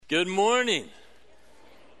Good morning.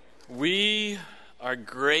 We are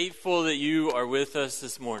grateful that you are with us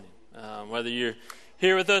this morning. Whether you're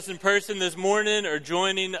here with us in person this morning or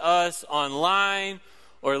joining us online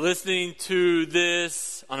or listening to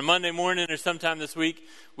this on a Monday morning or sometime this week,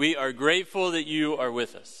 we are grateful that you are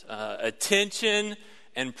with us. Attention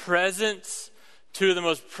and presence, two of the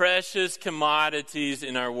most precious commodities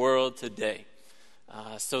in our world today.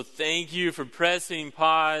 So thank you for pressing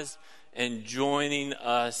pause and joining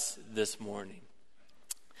us this morning.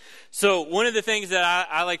 So one of the things that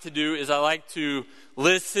I like to do is I like to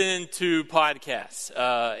listen to podcasts.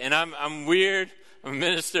 And I'm weird. I'm a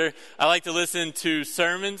minister. I like to listen to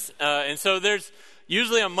sermons. And so there's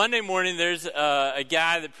usually on Monday morning, there's a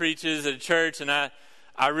guy that preaches at a church. And I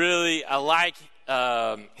like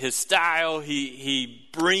his style. He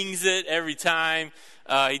brings it every time.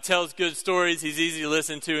 He tells good stories. He's easy to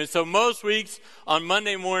listen to. And so most weeks on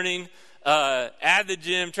Monday morning, at the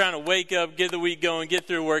gym, trying to wake up, get the week going, get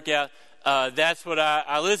through a workout, that's what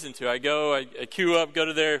I listen to. I queue up, go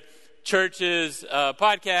to their church's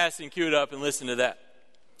podcast and queue it up and listen to that.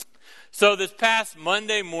 So this past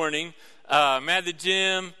Monday morning, I'm at the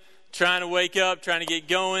gym, trying to wake up, trying to get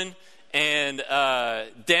going, and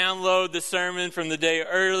download the sermon from the day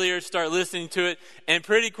earlier, start listening to it, and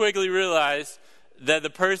pretty quickly realize that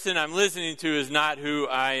the person I'm listening to is not who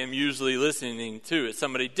I am usually listening to. It's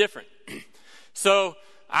somebody different. So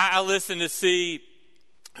I listen to see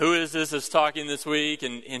who is this that's talking this week,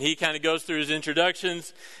 and he kind of goes through his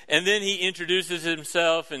introductions, and then he introduces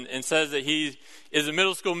himself and says that he is a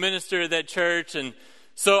middle school minister at that church. And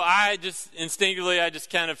so I just instinctively,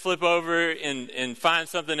 kind of flip over and find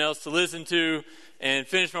something else to listen to and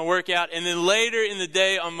finish my workout. And then later in the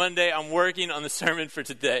day on Monday, I'm working on the sermon for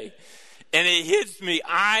today. And it hits me,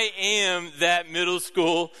 I am that middle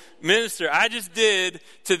school minister. I just did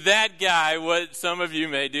to that guy what some of you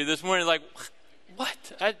may do this morning. Like,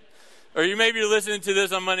 what? Or you maybe you're listening to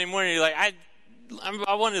this on Monday morning. You're like,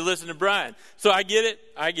 I want to listen to Brian. So I get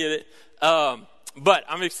it. But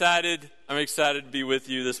I'm excited to be with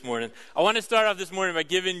you this morning. I want to start off this morning by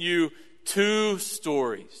giving you two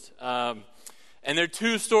stories. And they're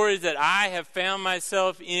two stories that I have found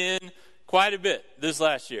myself in quite a bit this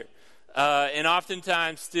last year. And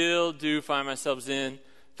oftentimes still do find myself in.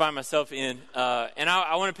 And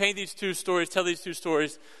I want to paint these two stories, tell these two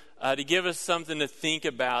stories, to give us something to think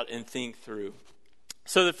about and think through.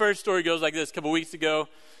 So the first story goes like this. A couple weeks ago,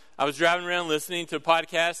 I was driving around listening to a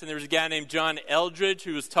podcast, and there was a guy named John Eldredge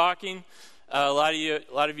who was talking. A lot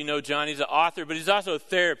of you know John. He's an author, but he's also a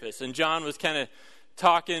therapist. And John was kind of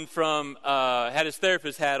talking had his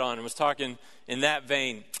therapist hat on and was talking in that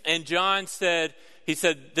vein. And John said,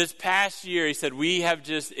 this past year, we have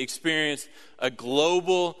just experienced a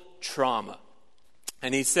global trauma.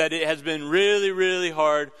 And he said it has been really, really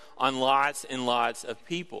hard on lots and lots of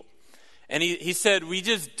people. And he said,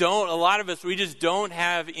 a lot of us don't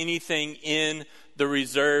have anything in the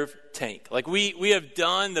reserve tank. Like we have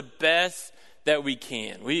done the best that we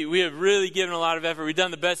can. We have really given a lot of effort. We've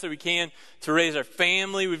done the best that we can to raise our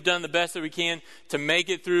family. We've done the best that we can to make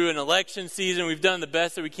it through an election season. We've done the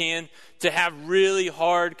best that we can to have really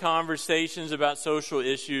hard conversations about social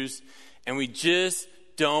issues. And we just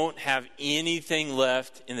don't have anything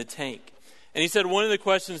left in the tank. And he said one of the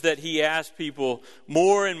questions that he asked people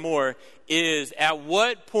more and more is, at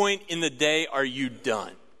what point in the day are you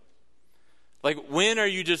done? Like, when are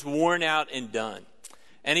you just worn out and done?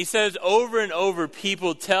 And he says over and over,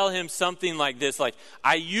 people tell him something like this, like,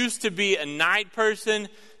 I used to be a night person,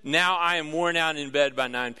 now I am worn out in bed by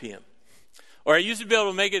 9 p.m. Or I used to be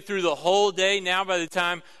able to make it through the whole day, now by the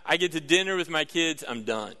time I get to dinner with my kids, I'm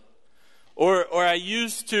done. Or I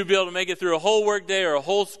used to be able to make it through a whole work day or a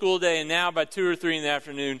whole school day, and now by 2 or 3 in the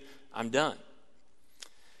afternoon, I'm done.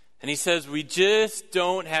 And he says we just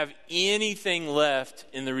don't have anything left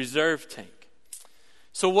in the reserve tank.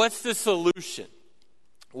 So what's the solution?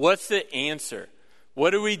 What's the answer?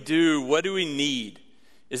 What do we do? What do we need?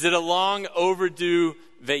 Is it a long overdue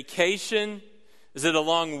vacation? Is it a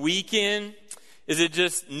long weekend? Is it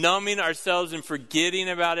just numbing ourselves and forgetting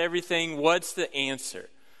about everything? What's the answer?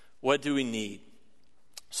 What do we need?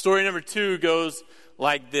 Story number 2 goes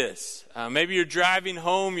like this. Maybe you're driving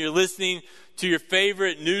home, you're listening to your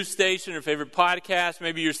favorite news station or favorite podcast.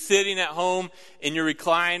 Maybe you're sitting at home in your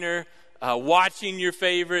recliner, watching your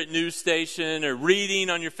favorite news station or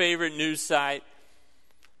reading on your favorite news site,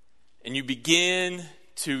 and you begin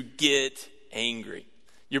to get angry.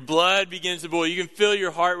 Your blood begins to boil. You can feel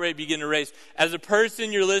your heart rate begin to race. As a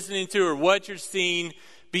person you're listening to or what you're seeing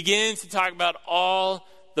begins to talk about all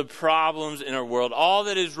the problems in our world, all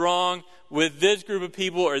that is wrong with this group of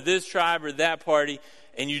people or this tribe or that party,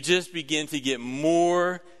 and you just begin to get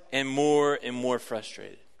more and more and more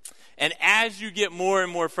frustrated. And as you get more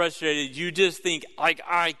and more frustrated, you just think, like,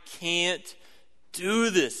 I can't do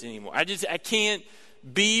this anymore. I can't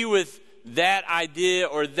be with that idea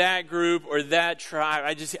or that group or that tribe.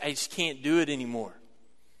 I just can't do it anymore.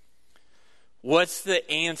 What's the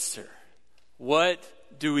answer? What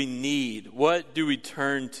do we need? What do we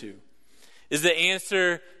turn to? Is the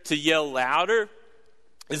answer to yell louder?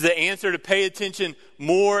 Is the answer to pay attention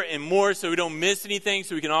more and more so we don't miss anything,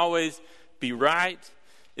 so we can always be right?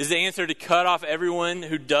 Is the answer to cut off everyone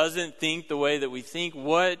who doesn't think the way that we think?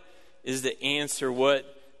 What is the answer? What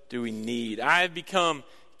do we need? I have become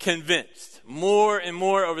convinced more and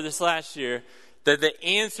more over this last year that the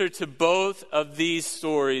answer to both of these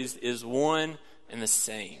stories is one and the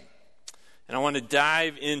same. And I want to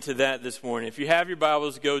dive into that this morning. If you have your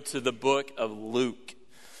Bibles, go to the book of Luke.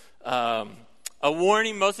 A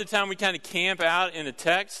warning, most of the time we kind of camp out in a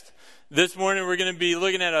text. This morning we're going to be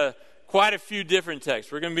looking at quite a few different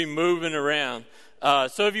texts. We're going to be moving around.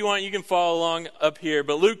 So if you want, you can follow along up here.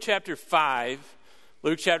 But Luke chapter 5,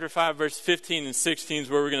 verse 15 and 16 is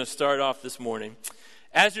where we're going to start off this morning.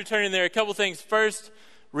 As you're turning there, a couple things. First,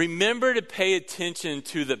 remember to pay attention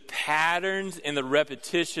to the patterns and the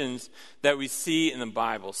repetitions that we see in the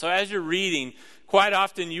Bible. So as you're reading, quite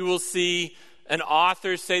often you will see an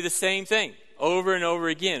author say the same thing over and over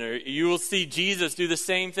again, or you will see Jesus do the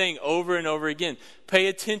same thing over and over again. Pay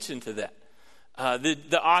attention to that.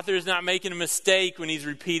 The author is not making a mistake when he's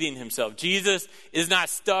repeating himself. Jesus is not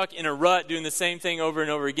stuck in a rut doing the same thing over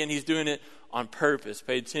and over again. He's doing it on purpose.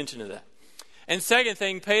 Pay attention to that. And second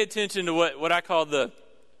thing, pay attention to what I call the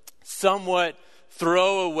somewhat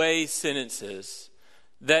throwaway sentences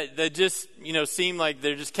that just, seem like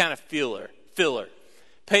they're just kind of filler.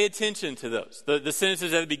 Pay attention to those. The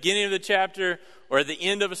sentences at the beginning of the chapter or at the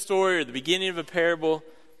end of a story or the beginning of a parable,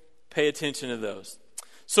 pay attention to those.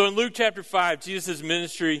 So in Luke chapter 5, Jesus'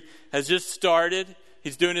 ministry has just started.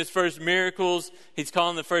 He's doing his first miracles. He's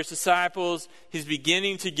calling the first disciples. He's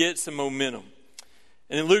beginning to get some momentum.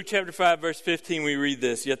 And in Luke chapter 5, verse 15, we read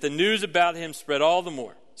this. Yet the news about him spread all the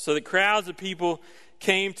more. So the crowds of people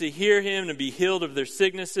came to hear him and be healed of their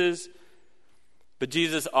sicknesses. But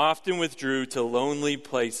Jesus often withdrew to lonely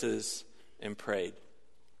places and prayed.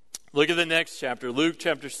 Look at the next chapter, Luke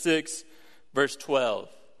chapter 6, verse 12.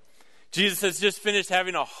 Jesus has just finished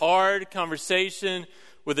having a hard conversation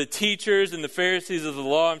with the teachers and the Pharisees of the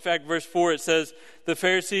law. In fact, verse 4, it says the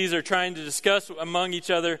Pharisees are trying to discuss among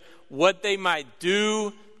each other what they might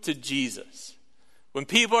do to Jesus. When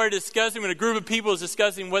a group of people is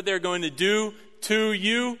discussing what they're going to do to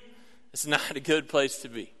you, it's not a good place to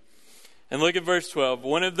be. And look at verse 12.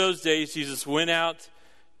 One of those days, Jesus went out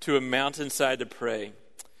to a mountainside to pray,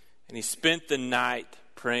 and he spent the night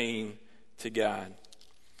praying to God.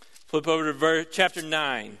 Flip over to chapter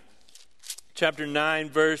 9. Chapter 9,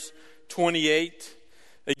 verse 28.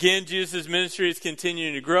 Again, Jesus' ministry is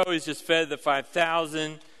continuing to grow. He's just fed the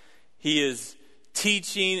 5,000. He is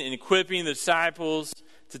teaching and equipping the disciples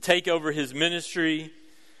to take over his ministry.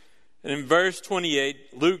 And in verse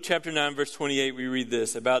 28, Luke chapter 9, verse 28, we read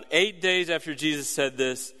this. About 8 days after Jesus said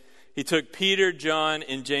this, he took Peter, John,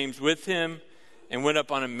 and James with him and went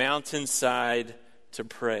up on a mountainside to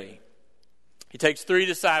pray. He takes 3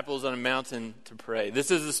 disciples on a mountain to pray. This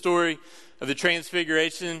is the story of the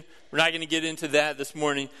Transfiguration. We're not going to get into that this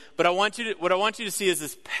morning. But what I want you to see is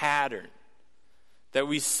this pattern that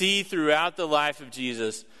we see throughout the life of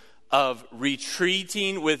Jesus of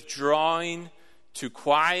retreating, withdrawing to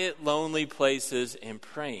quiet, lonely places and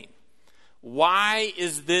praying. Why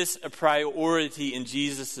is this a priority in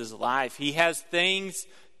Jesus' life? He has things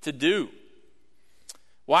to do.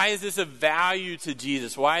 Why is this a value to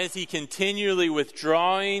Jesus? Why is he continually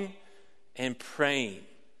withdrawing and praying?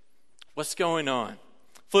 What's going on?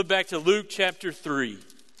 Flip back to Luke chapter 3.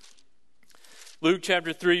 Luke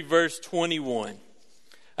chapter 3, verse 21.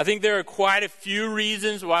 I think there are quite a few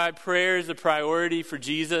reasons why prayer is a priority for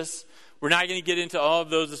Jesus. We're not going to get into all of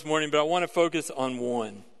those this morning, but I want to focus on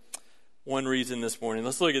one reason this morning.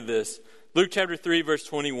 Let's look at this. Luke chapter 3, verse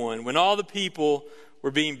 21. When all the people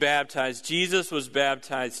were being baptized, Jesus was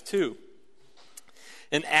baptized too.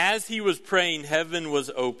 And as he was praying, heaven was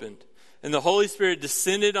opened, and the Holy Spirit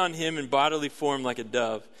descended on him in bodily form like a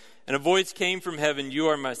dove. And a voice came from heaven, "You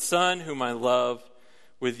are my Son, whom I love.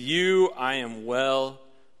 With you I am well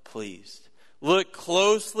pleased." Look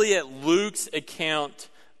closely at Luke's account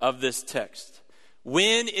of this text.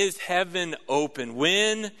 When is heaven open?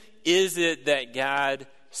 When is it that God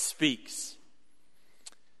speaks?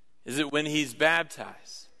 Is it when he's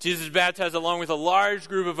baptized? Jesus is baptized along with a large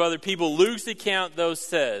group of other people. Luke's account, though,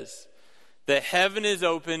 says that heaven is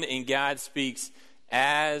open and God speaks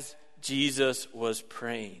as Jesus was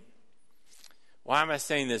praying. Why am I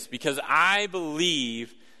saying this? Because I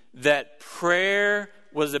believe that prayer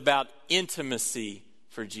was about intimacy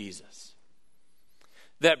for Jesus.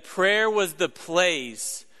 That prayer was the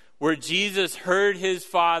place where Jesus heard his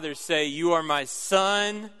Father say, "You are my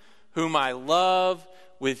Son, whom I love.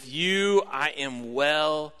 With you I am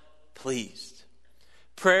well pleased."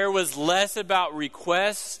 Prayer was less about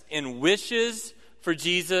requests and wishes for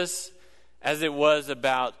Jesus as it was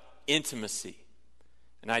about intimacy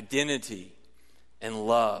and identity and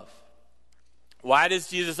love. Why does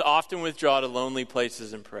Jesus often withdraw to lonely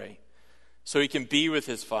places and pray? So he can be with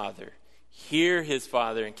his Father, hear his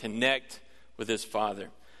Father, and connect with his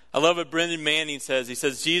Father. I love what Brendan Manning says. He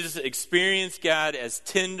says, Jesus experienced God as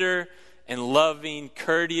tender and loving,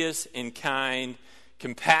 courteous and kind,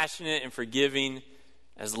 compassionate and forgiving,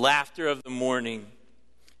 as laughter of the morning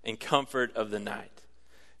and comfort of the night.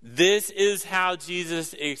 This is how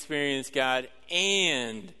Jesus experienced God,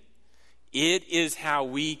 and it is how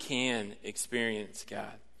we can experience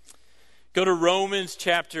God. Go to Romans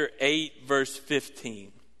chapter 8, verse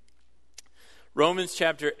 15. Romans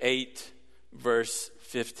chapter 8, verse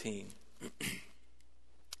 15.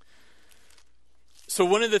 So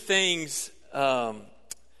one of the things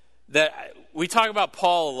that we talk about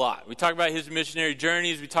Paul a lot. We talk about his missionary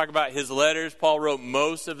journeys. We talk about his letters. Paul wrote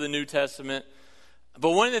most of the New Testament.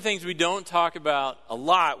 But one of the things we don't talk about a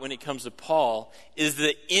lot when it comes to Paul is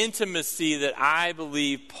the intimacy that I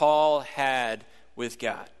believe Paul had with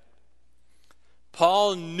God.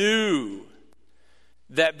 Paul knew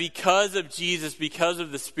that because of Jesus, because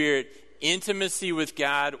of the Spirit, intimacy with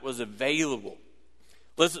God was available.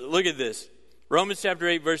 Let's look at this. Romans chapter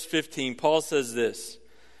 8, verse 15, Paul says this,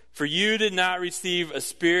 "For you did not receive a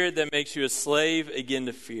spirit that makes you a slave again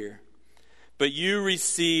to fear, but you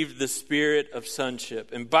received the spirit of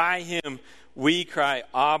sonship, and by him we cry,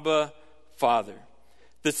 Abba, Father.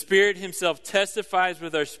 The Spirit himself testifies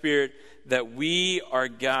with our spirit that we are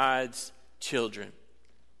God's children."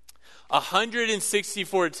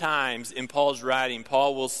 164 times in Paul's writing,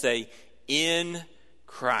 Paul will say, "In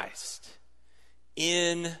Christ."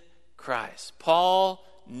 In Christ. Paul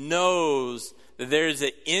knows that there is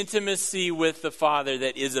an intimacy with the Father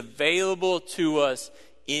that is available to us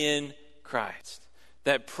in Christ.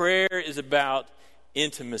 That prayer is about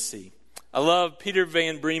intimacy. I love Peter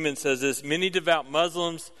Van Bremen says this, "Many devout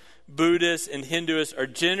Muslims, Buddhists, and Hinduists are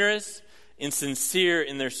generous and sincere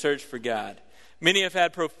in their search for God. Many have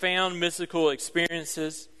had profound mystical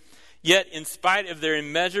experiences, yet in spite of their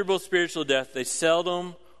immeasurable spiritual depth, they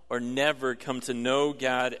seldom or never come to know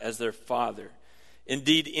God as their Father.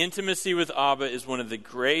 Indeed, intimacy with Abba is one of the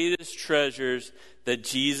greatest treasures that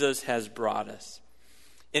Jesus has brought us.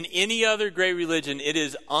 In any other great religion, it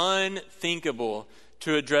is unthinkable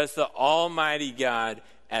to address the Almighty God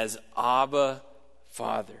as Abba,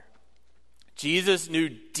 Father." Jesus knew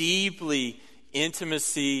deeply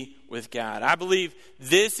intimacy with God. I believe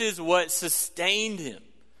this is what sustained him.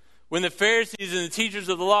 When the Pharisees and the teachers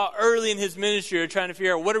of the law early in his ministry are trying to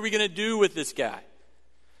figure out, what are we going to do with this guy?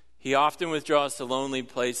 He often withdraws to lonely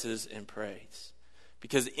places and prays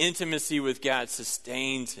because intimacy with God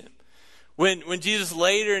sustains him. When Jesus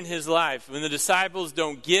later in his life, when the disciples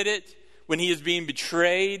don't get it, when he is being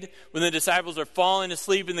betrayed, when the disciples are falling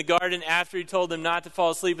asleep in the garden after he told them not to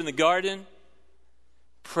fall asleep in the garden,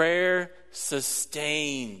 prayer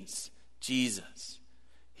sustains Jesus.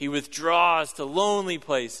 He withdraws to lonely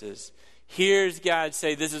places, hears God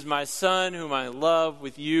say, "This is my Son whom I love.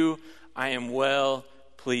 With you I am well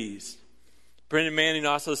pleased." Brendan Manning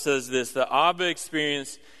also says this, "The Abba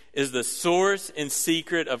experience is the source and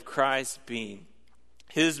secret of Christ's being,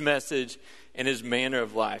 his message, and his manner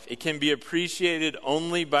of life. It can be appreciated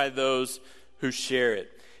only by those who share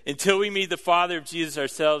it. Until we meet the Father of Jesus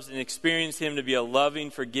ourselves and experience him to be a loving,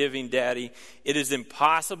 forgiving daddy, it is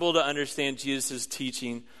impossible to understand Jesus'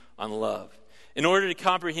 teaching on love. In order to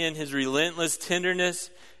comprehend his relentless tenderness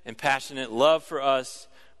and passionate love for us,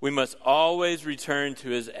 we must always return to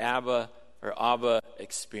his Abba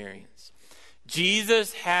experience."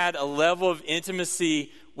 Jesus had a level of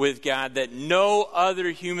intimacy with God that no other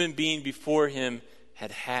human being before him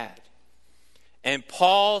had had. And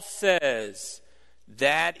Paul says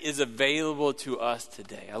that is available to us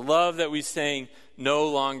today. I love that we saying no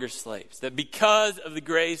longer slaves. That because of the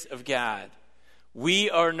grace of God, we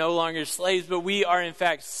are no longer slaves, but we are in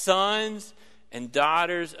fact sons and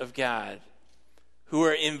daughters of God who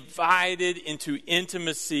are invited into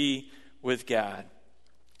intimacy with God.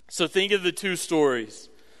 So think of the two stories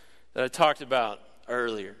that I talked about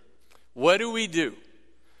earlier. What do we do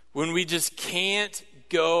when we just can't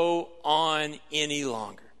go on any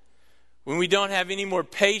longer. When we don't have any more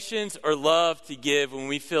patience or love to give, when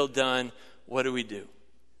we feel done, what do we do?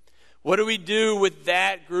 What do we do with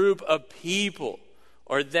that group of people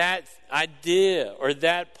or that idea or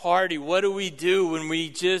that party? What do we do when we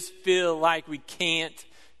just feel like we can't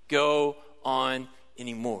go on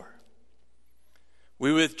anymore?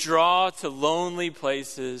 We withdraw to lonely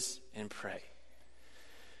places and pray.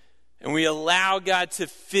 And we allow God to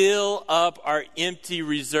fill up our empty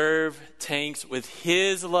reserve tanks with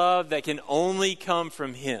His love that can only come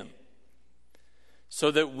from Him, so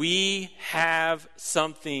that we have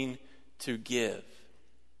something to give.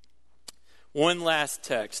 One last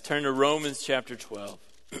text. Turn to Romans chapter 12.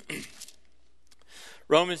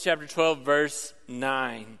 Romans chapter 12, verse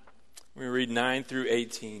 9. We read 9 through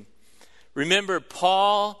 18. Remember,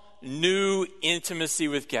 Paul knew intimacy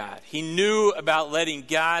with God. He knew about letting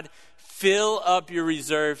God fill up your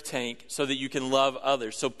reserve tank so that you can love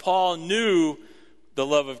others. So Paul knew the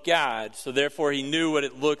love of God, so therefore he knew what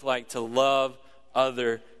it looked like to love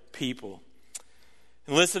other people.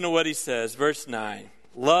 And listen to what he says, verse 9.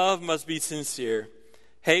 Love must be sincere.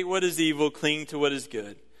 Hate what is evil, cling to what is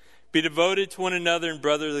good. Be devoted to one another in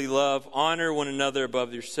brotherly love. Honor one another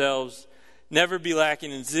above yourselves. Never be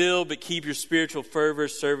lacking in zeal, but keep your spiritual fervor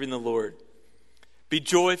serving the Lord. Be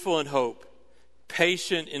joyful in hope,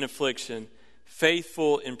 patient in affliction,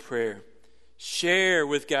 faithful in prayer. Share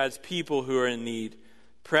with God's people who are in need.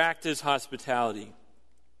 Practice hospitality.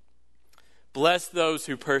 Bless those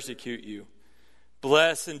who persecute you.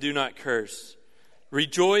 Bless and do not curse.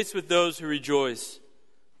 Rejoice with those who rejoice.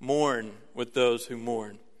 Mourn with those who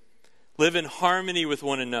mourn. Live in harmony with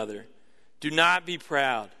one another. Do not be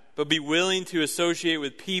proud, but be willing to associate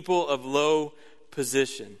with people of low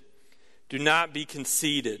position. Do not be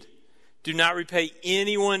conceited. Do not repay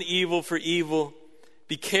anyone evil for evil.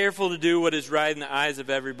 Be careful to do what is right in the eyes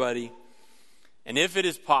of everybody. And if it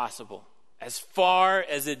is possible, as far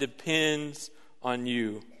as it depends on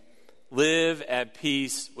you, live at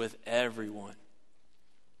peace with everyone.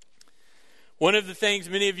 One of the things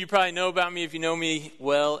many of you probably know about me, if you know me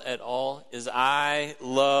well at all, is I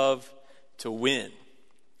love to win.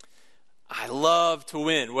 I love to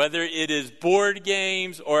win, whether it is board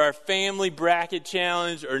games or our family bracket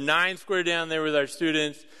challenge or 9 Square down there with our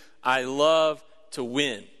students. I love to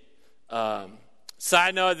win.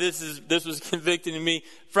 Side note, this was convicting to me.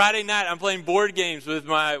 Friday night, I'm playing board games with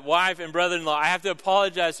my wife and brother-in-law. I have to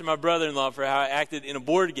apologize to my brother-in-law for how I acted in a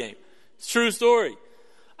board game. It's a true story.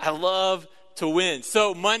 I love to win.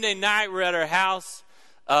 So Monday night, we're at our house,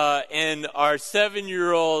 and our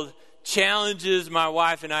 7-year-old challenges my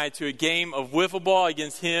wife and I to a game of wiffle ball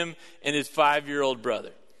against him and his 5-year-old brother.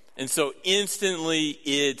 And so instantly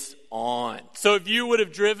it's on. So if you would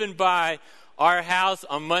have driven by our house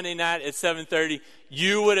on Monday night at 7:30,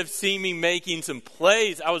 you would have seen me making some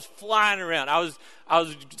plays. I was flying around. I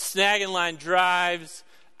was snagging line drives.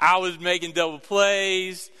 I was making double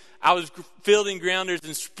plays. I was fielding grounders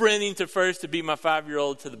and sprinting to first to beat my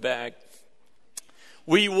 5-year-old to the bag.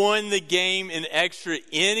 We won the game in extra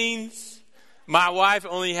innings. My wife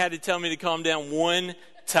only had to tell me to calm down one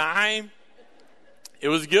time. It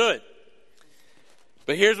was good.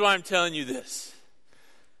 But here's why I'm telling you this.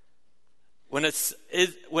 When it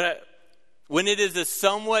is a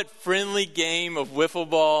somewhat friendly game of wiffle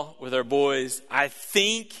ball with our boys, I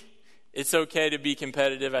think it's okay to be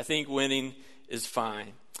competitive. I think winning is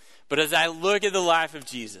fine. But as I look at the life of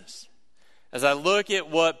Jesus, as I look at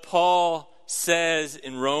what Paul says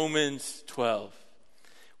in Romans 12,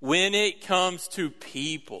 when it comes to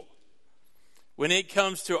people, when it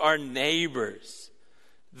comes to our neighbors,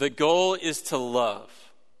 the goal is to love,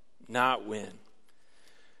 not win.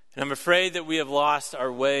 And I'm afraid that we have lost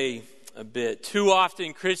our way a bit. Too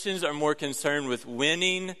often, Christians are more concerned with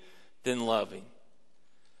winning than loving.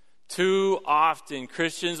 Too often,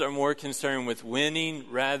 Christians are more concerned with winning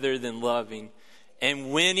rather than loving.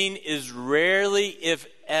 And winning is rarely, if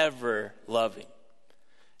ever, loving.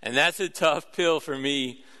 And that's a tough pill for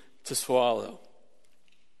me to swallow.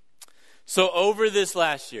 So over this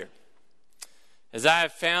last year, as I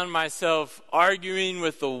have found myself arguing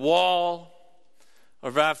with the wall, or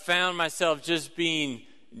if I've found myself just being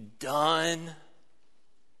done,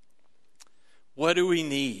 what do we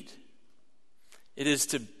need? It is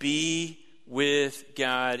to be with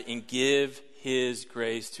God and give His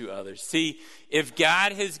grace to others. See, if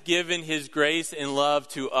God has given His grace and love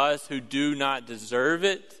to us who do not deserve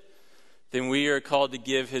it, then we are called to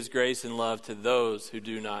give His grace and love to those who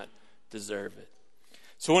do not deserve it.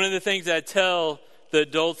 So one of the things I tell the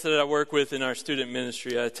adults that I work with in our student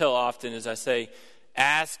ministry, I tell often is I say,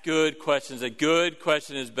 Ask good questions. A good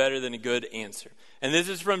question is better than a good answer. And this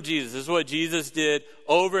is from Jesus. This is what Jesus did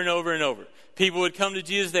over and over and over. People would come to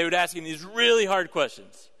Jesus, they would ask him these really hard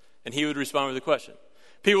questions, and he would respond with a question.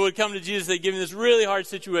 People would come to Jesus, they'd give him this really hard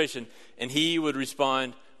situation, and he would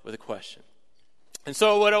respond with a question. And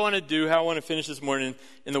so what I want to do, how I want to finish this morning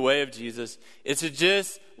in the way of Jesus, is to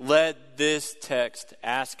just let this text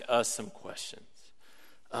ask us some questions.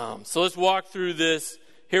 So let's walk through this.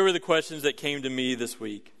 Here were the questions that came to me this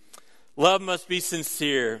week. Love must be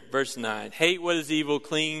sincere, verse 9. Hate what is evil,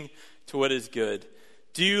 cling to what is good.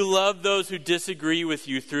 Do you love those who disagree with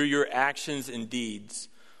you through your actions and deeds,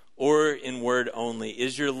 or in word only?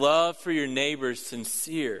 Is your love for your neighbors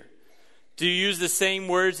sincere? Do you use the same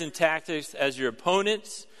words and tactics as your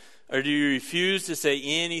opponents, or do you refuse to say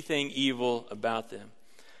anything evil about them?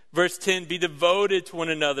 Verse 10, be devoted to one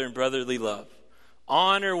another in brotherly love.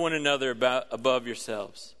 Honor one another above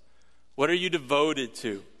yourselves. What are you devoted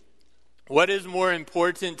to? What is more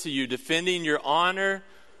important to you, defending your honor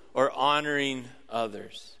or honoring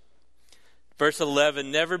others? Verse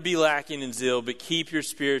 11, never be lacking in zeal, but keep your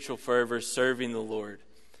spiritual fervor serving the Lord.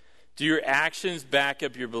 Do your actions back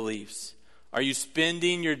up your beliefs? Are you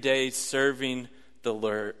spending your days serving the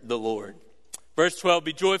Lord? Verse 12,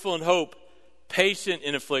 be joyful in hope, patient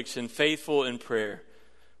in affliction, faithful in prayer.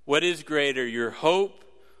 What is greater, your hope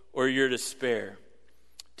or your despair?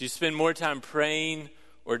 Do you spend more time praying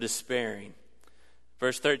or despairing?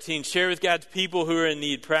 Verse 13, share with God's people who are in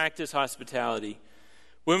need. Practice hospitality.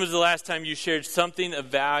 When was the last time you shared something of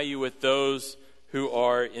value with those who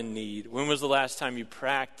are in need? When was the last time you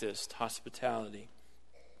practiced hospitality?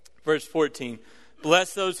 Verse 14,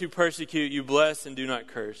 bless those who persecute you. Bless and do not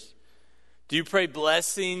curse. Do you pray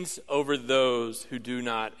blessings over those who do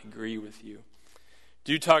not agree with you?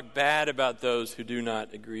 Do you talk bad about those who do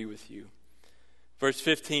not agree with you? Verse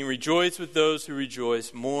 15, rejoice with those who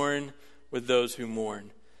rejoice, mourn with those who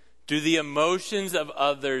mourn. Do the emotions of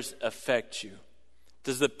others affect you?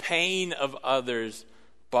 Does the pain of others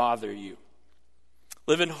bother you?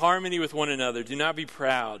 Live in harmony with one another. Do not be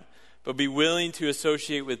proud, but be willing to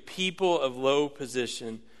associate with people of low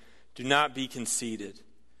position. Do not be conceited.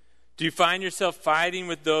 Do you find yourself fighting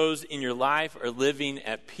with those in your life or living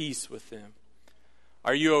at peace with them?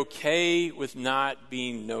 Are you okay with not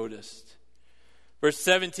being noticed? Verse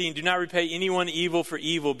 17, do not repay anyone evil for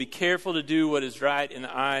evil. Be careful to do what is right in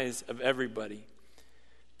the eyes of everybody.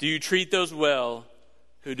 Do you treat those well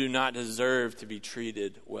who do not deserve to be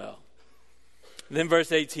treated well? And then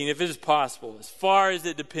verse 18, if it is possible, as far as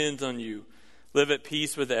it depends on you, live at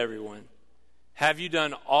peace with everyone. Have you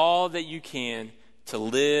done all that you can to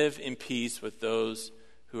live in peace with those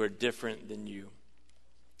who are different than you?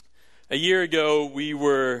 A year ago, we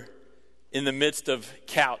were in the midst of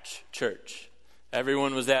couch church.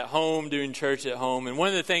 Everyone was at home doing church at home. And one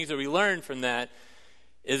of the things that we learned from that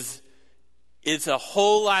is it's a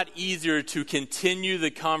whole lot easier to continue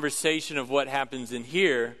the conversation of what happens in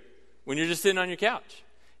here when you're just sitting on your couch.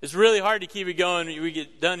 It's really hard to keep it going. We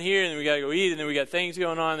get done here, and then we got to go eat, and then we got things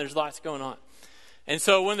going on. There's lots going on. And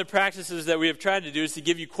so one of the practices that we have tried to do is to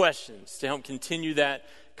give you questions to help continue that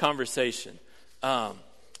conversation.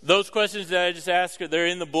 Those questions that I just asked, they're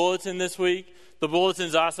in the bulletin this week. The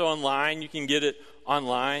bulletin's also online. You can get it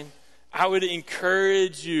online. I would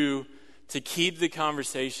encourage you to keep the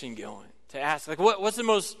conversation going, to ask, like, what's the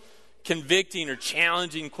most convicting or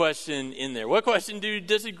challenging question in there? What question do you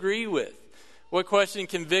disagree with? What question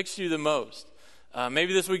convicts you the most?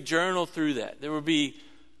 Maybe this week journal through that. There will be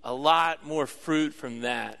a lot more fruit from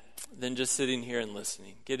that than just sitting here and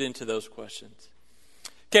listening. Get into those questions.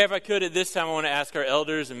 Okay, if I could, at this time, I want to ask our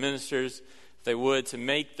elders and ministers, if they would, to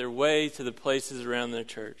make their way to the places around their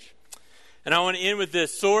church. And I want to end with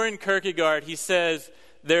this. Soren Kierkegaard, he says,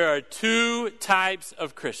 there are two types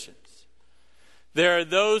of Christians. There are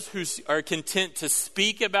those who are content to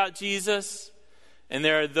speak about Jesus, and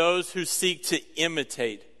there are those who seek to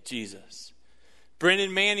imitate Jesus.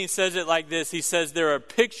 Brennan Manning says it like this. He says there are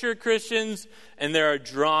picture Christians and there are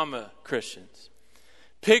drama Christians.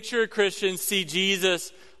 Picture Christians see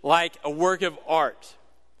Jesus like a work of art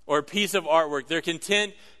or a piece of artwork. They're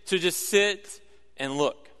content to just sit and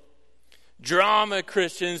look. Drama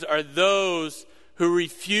Christians are those who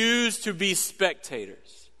refuse to be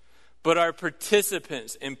spectators, but are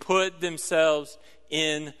participants and put themselves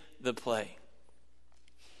in the play.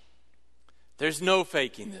 There's no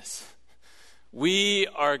faking this. We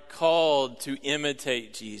are called to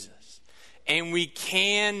imitate Jesus. And we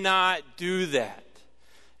cannot do that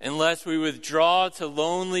unless we withdraw to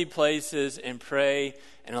lonely places and pray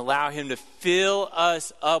and allow Him to fill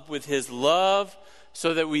us up with His love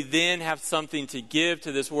so that we then have something to give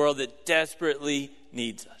to this world that desperately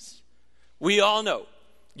needs us. We all know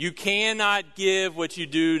you cannot give what you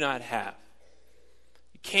do not have.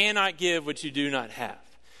 You cannot give what you do not have.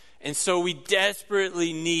 And so we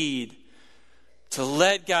desperately need to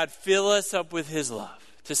let God fill us up with his love.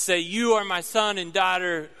 To say, you are my son and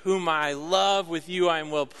daughter whom I love. With you I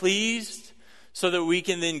am well pleased. So that we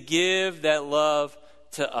can then give that love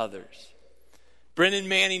to others. Brennan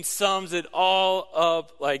Manning sums it all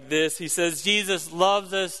up like this. He says, Jesus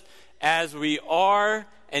loves us as we are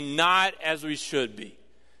and not as we should be,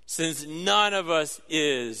 since none of us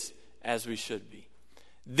is as we should be.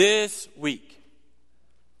 This week,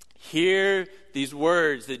 hear these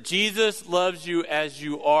words that Jesus loves you as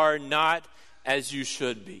you are, not as you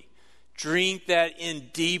should be. Drink that in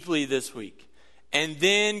deeply this week. And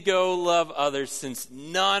then go love others, since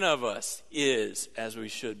none of us is as we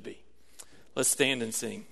should be. Let's stand and sing.